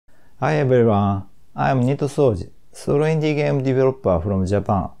Hi everyone, I am Nito Souji, solo indie game developer from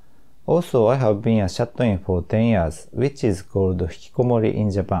Japan. Also, I have been a shut-in for 10 years, which is called Hikikomori in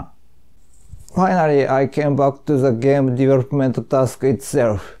Japan. Finally, I came back to the game development task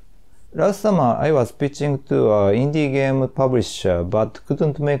itself. Last summer, I was pitching to an indie game publisher but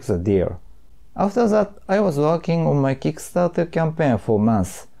couldn't make the deal. After that, I was working on my Kickstarter campaign for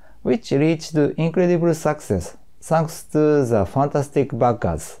months, which reached incredible success thanks to the fantastic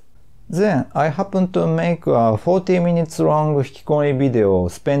backers. Then, I happened to make a 40 minutes long Hikikomori video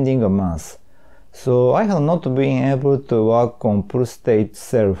spending a month, so I have not been able to work on Pulse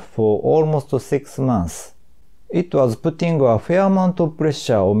itself for almost 6 months. It was putting a fair amount of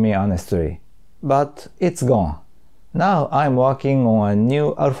pressure on me honestly, but it's gone. Now I'm working on a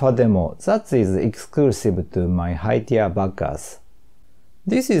new alpha demo that is exclusive to my high-tier backers.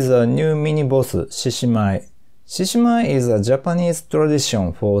 This is a new mini-boss, Sisimai. Sisimai is a Japanese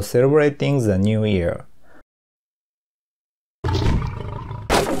tradition for celebrating the new year.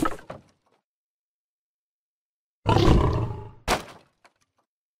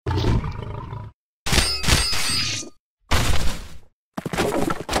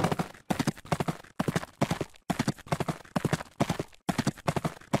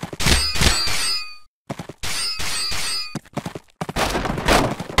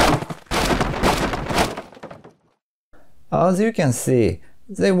 As you can see,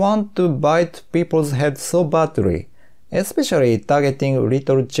 they want to bite people's heads so badly, especially targeting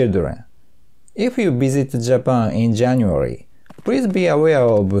little children. If you visit Japan in January, please be aware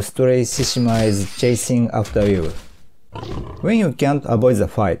of stray Sisimais chasing after you. When you can't avoid the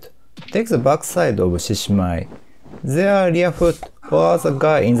fight, take the backside of Sisimai. Their rear foot or the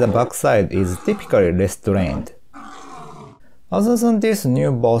guy in the backside is typically less trained. Other than this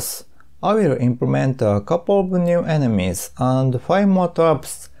new boss, I will implement a couple of new enemies and 5 more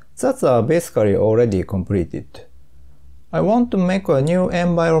traps that are basically already completed. I want to make a new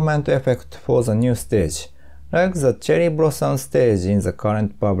environment effect for the new stage, like the cherry blossom stage in the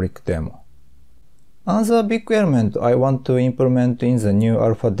current public demo. Another big element I want to implement in the new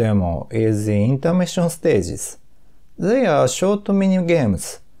alpha demo is the intermission stages. They are short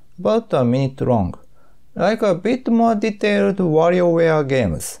mini-games, about a minute long, like a bit more detailed WarioWare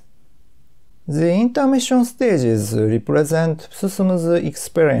games. The intermission stages represent Susumu's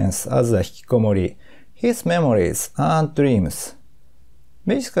experience as a Hikikomori, his memories and dreams.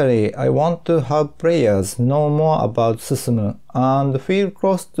 Basically, I want to have players know more about Susumu and feel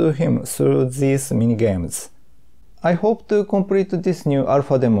close to him through these minigames. I hope to complete this new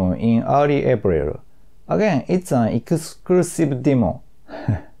alpha demo in early April. Again, it's an exclusive demo,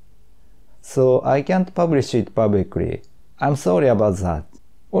 so I can't publish it publicly. I'm sorry about that.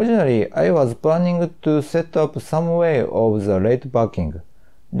 Originally, I was planning to set up some way of the late backing,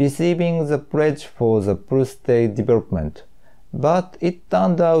 receiving the pledge for the Pulse development, but it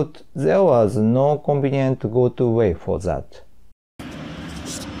turned out there was no convenient go-to way for that.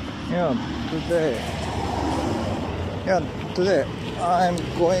 Today I'm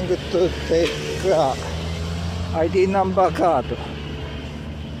going to take a ID number card.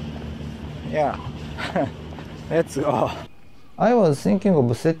 Let's go. I was thinking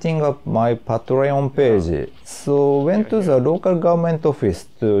of setting up my Patreon page, so went to the local government office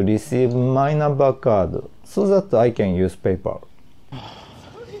to receive my number card so that I can use PayPal.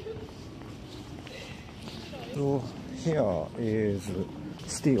 So here is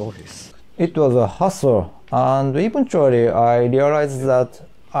city office. It was a hassle, and eventually I realized that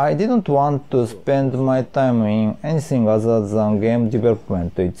I didn't want to spend my time in anything other than game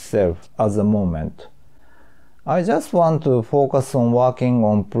development itself at the moment. I just want to focus on working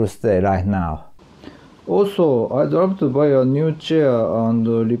on Pulse right now. Also, I'd love to buy a new chair and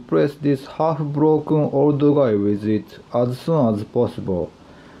replace this half-broken old guy with it as soon as possible.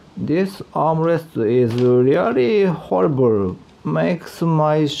 This armrest is really horrible, makes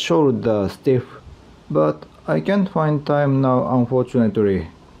my shoulder stiff, but I can't find time now unfortunately.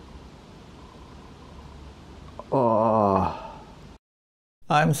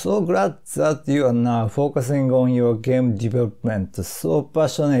 I'm so glad that you are now focusing on your game development so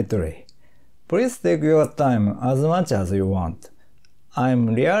passionately. Please take your time as much as you want.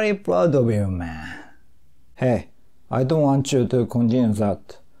 I'm really proud of you, man. Hey, I don't want you to continue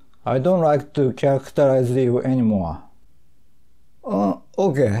that. I don't like to characterize you anymore.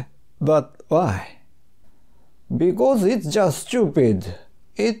 Okay, but why? Because it's just stupid.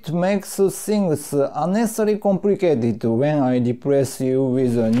 It makes things unnecessarily complicated when I replace you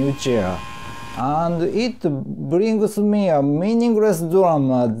with a new chair, and it brings me a meaningless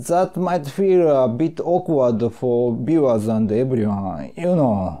drama that might feel a bit awkward for viewers and everyone, you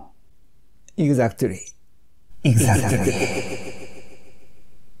know. Exactly.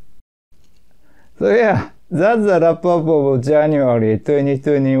 So yeah, that's the wrap up of January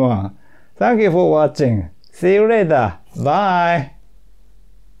 2021. Thank you for watching. See you later. Bye.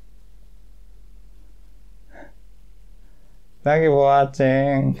 Thank you for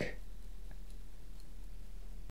watching.